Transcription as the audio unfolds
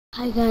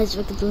Hi guys,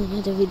 welcome to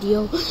another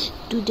video.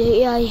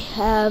 Today I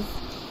have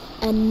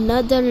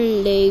another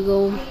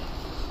Lego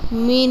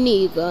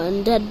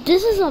minigun.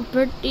 This is a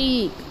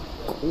pretty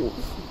cool,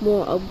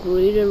 more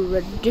upgraded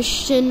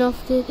edition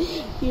of the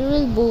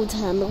real both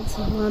handles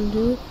I want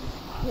to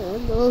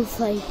and those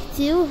like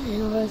two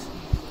and was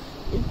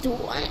into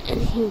one,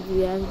 and here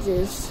we have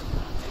this.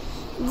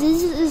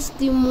 This is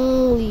the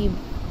movie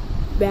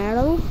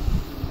battle.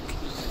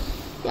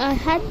 I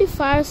had the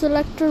fire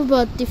selector,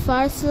 but the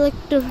fire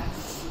selector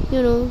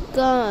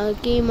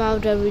came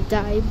out every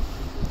time.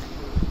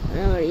 I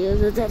never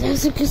used it.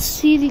 As you can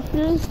see,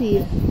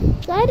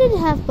 so I didn't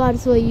have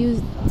parts, so I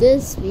used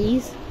this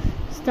piece,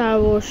 Star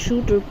Wars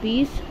shooter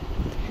piece.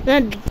 And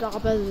at the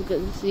top, as you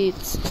can see,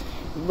 it's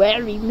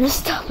very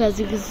messed up. As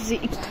you can see,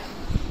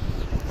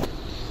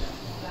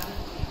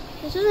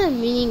 this is a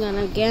minigun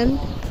again.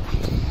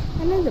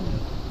 And in the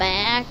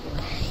back,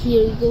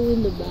 here we go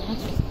in the back.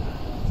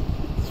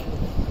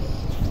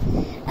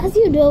 As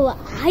you know,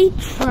 I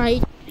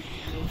tried.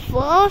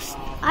 First,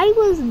 I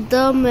was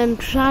dumb and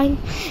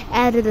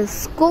added a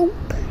scope,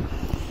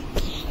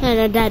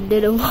 and that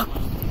didn't work.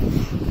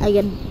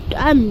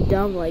 I'm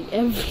dumb like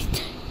every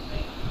time.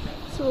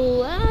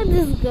 So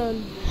this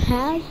gun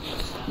has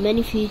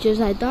many features.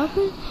 I thought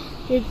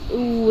it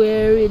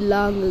very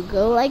long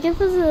ago, like it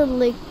was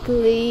like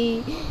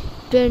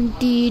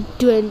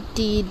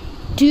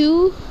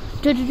 2022.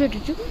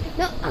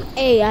 No,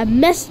 hey, I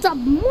messed up.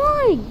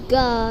 My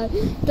God,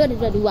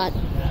 2021.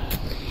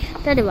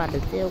 There we go.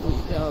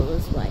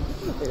 This is my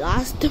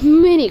last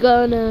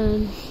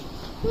minigun.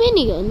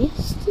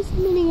 Yes, this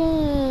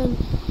minigun.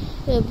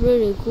 A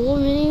pretty cool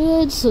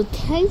minigun. So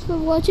thanks for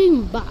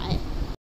watching. Bye.